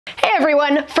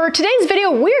everyone! For today's video,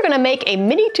 we're gonna make a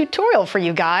mini tutorial for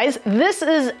you guys. This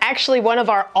is actually one of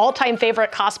our all-time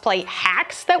favorite cosplay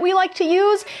hacks that we like to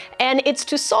use, and it's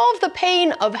to solve the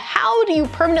pain of how do you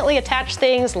permanently attach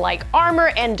things like armor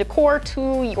and decor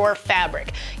to your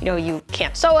fabric. You know, you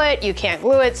can't sew it, you can't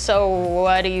glue it, so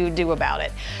what do you do about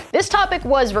it? This topic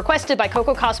was requested by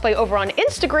Coco Cosplay over on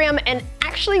Instagram, and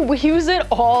actually we use it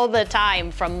all the time,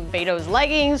 from Beidou's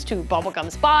leggings to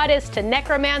Bubblegum's bodice to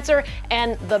Necromancer,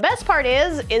 and the best part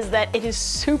is that it is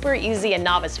super easy and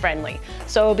novice friendly.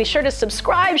 So be sure to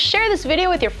subscribe, share this video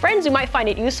with your friends who might find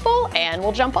it useful, and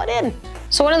we'll jump on in.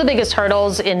 So one of the biggest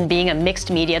hurdles in being a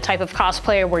mixed media type of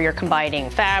cosplayer where you're combining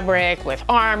fabric with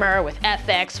armor, with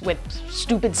FX, with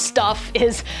stupid stuff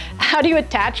is how do you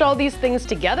attach all these things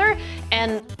together?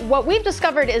 And what we've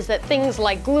discovered is that things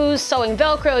like glue, sewing,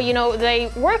 Velcro, you know, they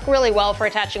work really well for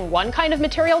attaching one kind of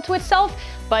material to itself,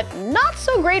 but not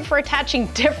so great for attaching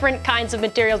different kinds of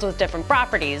materials with different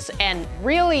properties, and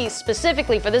really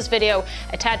specifically for this video,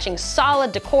 attaching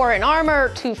solid decor and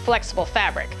armor to flexible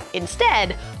fabric.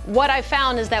 Instead, what I've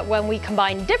found is that when we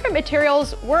combine different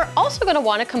materials, we're also going to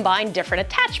want to combine different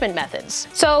attachment methods.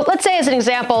 So let's say as an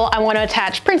example, I want to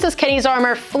attach Princess Kenny's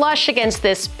armor flush against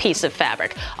this piece of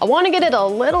fabric. I want to get it a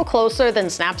little closer than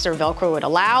snaps or Velcro would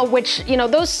allow, which, you know,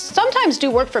 those sometimes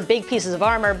do work for big pieces of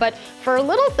armor, but for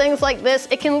little things like this,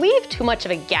 it can leave too much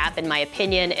of a gap in my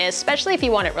opinion, especially if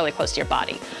you want it really close to your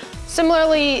body.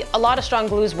 Similarly, a lot of strong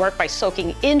glues work by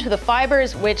soaking into the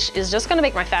fibers, which is just gonna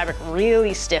make my fabric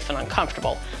really stiff and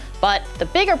uncomfortable. But the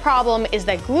bigger problem is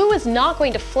that glue is not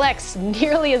going to flex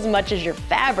nearly as much as your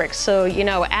fabric. So, you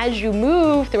know, as you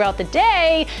move throughout the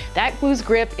day, that glue's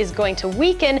grip is going to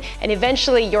weaken and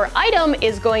eventually your item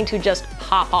is going to just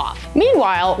pop off.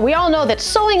 Meanwhile, we all know that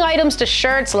sewing items to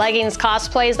shirts, leggings,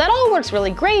 cosplays, that all works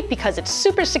really great because it's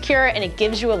super secure and it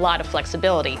gives you a lot of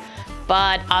flexibility.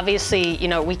 But obviously, you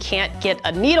know, we can't get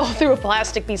a needle through a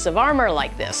plastic piece of armor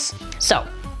like this. So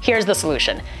here's the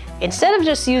solution. Instead of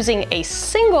just using a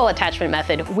single attachment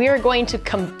method, we're going to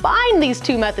combine these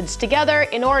two methods together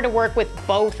in order to work with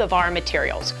both of our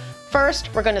materials.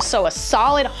 First, we're going to sew a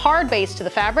solid hard base to the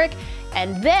fabric,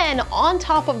 and then on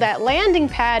top of that landing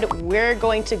pad, we're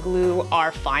going to glue our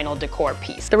final decor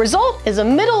piece. The result is a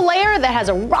middle layer that has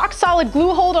a rock solid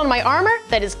glue hold on my armor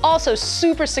that is also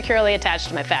super securely attached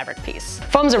to my fabric piece.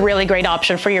 Foam's a really great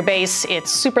option for your base. It's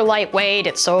super lightweight,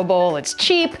 it's sewable, it's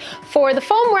cheap. For the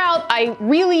foam route, I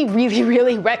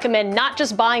really recommend not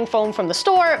just buying foam from the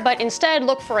store, but instead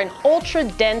look for an ultra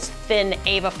dense thin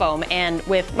Ava foam. And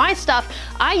with my stuff,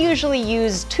 I usually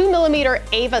use 2mm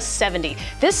Ava 70.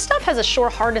 This stuff has a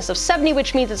shore hardness of 70,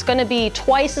 which means it's going to be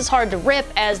twice as hard to rip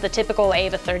as the typical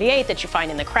Ava 38 that you find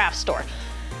in the craft store.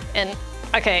 And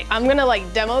okay, I'm gonna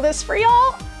like demo this for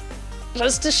y'all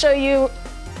just to show you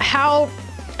how,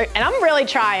 and I'm really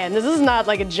trying, this is not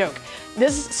like a joke.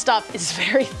 This stuff is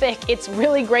very thick, it's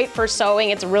really great for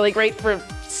sewing, it's really great for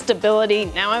stability.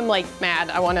 Now I'm like mad,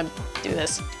 I wanna do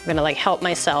this. I'm gonna like help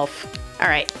myself. All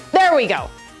right, there we go.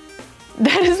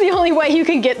 That is the only way you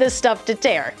can get this stuff to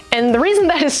tear. And the reason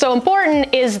that is so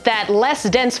important is that less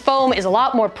dense foam is a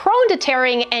lot more prone to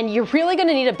tearing, and you're really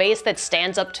gonna need a base that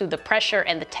stands up to the pressure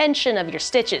and the tension of your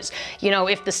stitches. You know,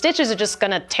 if the stitches are just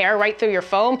gonna tear right through your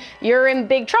foam, you're in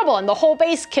big trouble and the whole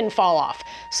base can fall off.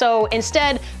 So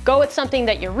instead, go with something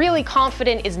that you're really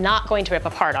confident is not going to rip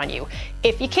apart on you.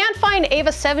 If you can't find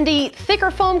Ava 70, thicker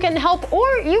foam can help,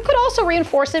 or you could also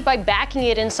reinforce it by backing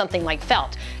it in something like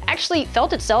felt. Actually,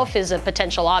 felt itself is a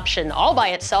potential option all by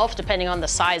itself depending on the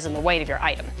size and the weight of your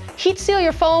item. Heat seal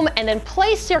your foam and then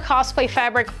place your cosplay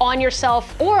fabric on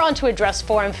yourself or onto a dress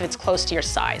form if it's close to your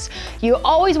size. You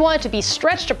always want it to be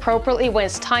stretched appropriately when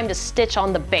it's time to stitch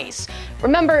on the base.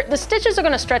 Remember, the stitches are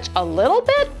going to stretch a little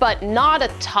bit, but not a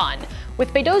ton.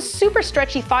 With Beidou's super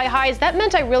stretchy thigh highs, that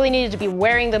meant I really needed to be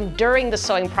wearing them during the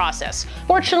sewing process.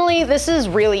 Fortunately, this is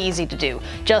really easy to do.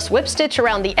 Just whip stitch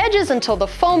around the edges until the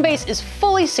foam base is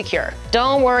fully secure.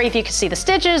 Don't worry if you can see the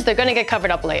stitches, they're gonna get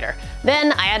covered up later.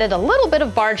 Then I added a little bit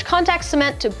of barge contact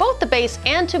cement to both the base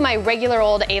and to my regular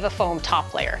old Ava foam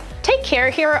top layer. Take care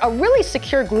here, a really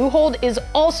secure glue hold is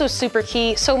also super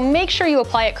key, so make sure you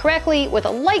apply it correctly with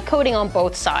a light coating on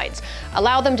both sides.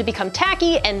 Allow them to become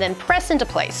tacky and then press into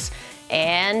place.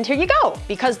 And here you go.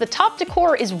 Because the top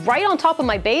decor is right on top of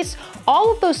my base, all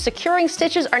of those securing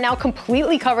stitches are now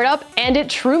completely covered up, and it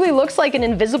truly looks like an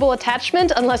invisible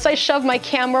attachment unless I shove my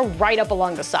camera right up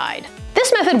along the side. This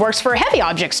This method works for heavy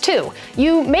objects too.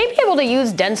 You may be able to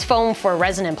use dense foam for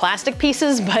resin and plastic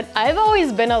pieces, but I've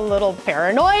always been a little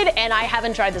paranoid and I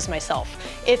haven't tried this myself.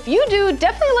 If you do,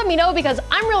 definitely let me know because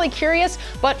I'm really curious,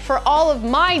 but for all of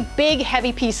my big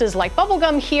heavy pieces like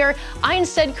Bubblegum here, I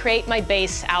instead create my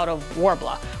base out of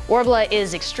Worbla. Worbla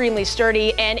is extremely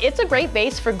sturdy and it's a great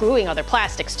base for gluing other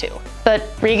plastics too. But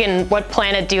Regan, what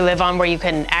planet do you live on where you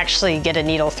can actually get a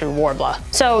needle through Worbla?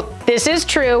 So this is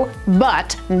true,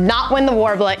 but not when the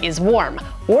Worbla is warm.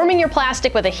 Warming your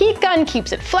plastic with a heat gun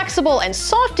keeps it flexible and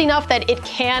soft enough that it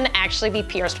can actually be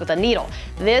pierced with a needle.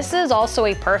 This is also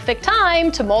a perfect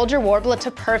time to mold your Worbla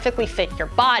to perfectly fit your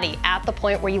body at the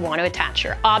point where you want to attach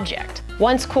your object.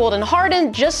 Once cooled and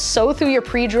hardened, just sew through your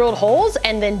pre-drilled holes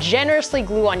and then generously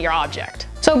glue on your object.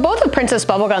 So both of Princess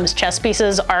Bubblegum's chest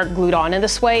pieces are glued on in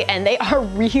this way, and they are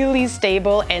really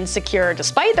stable and secure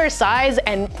despite their size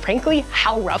and frankly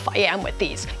how rough I am with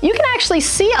these. You can actually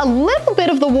see a little bit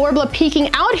of the Worbla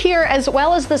peeking out here, as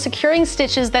well as the securing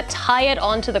stitches that tie it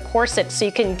onto the corset, so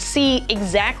you can see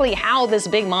exactly how this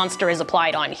big monster is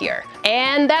applied on here.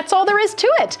 And that's all there is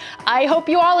to it. I hope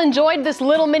you all enjoyed this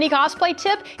little mini cosplay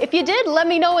tip. If you did, let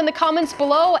me know in the comments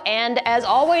below, and as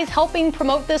always, helping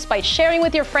promote this by sharing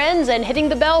with your friends and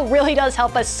hitting the bell really does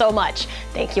help us so much.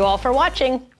 Thank you all for watching.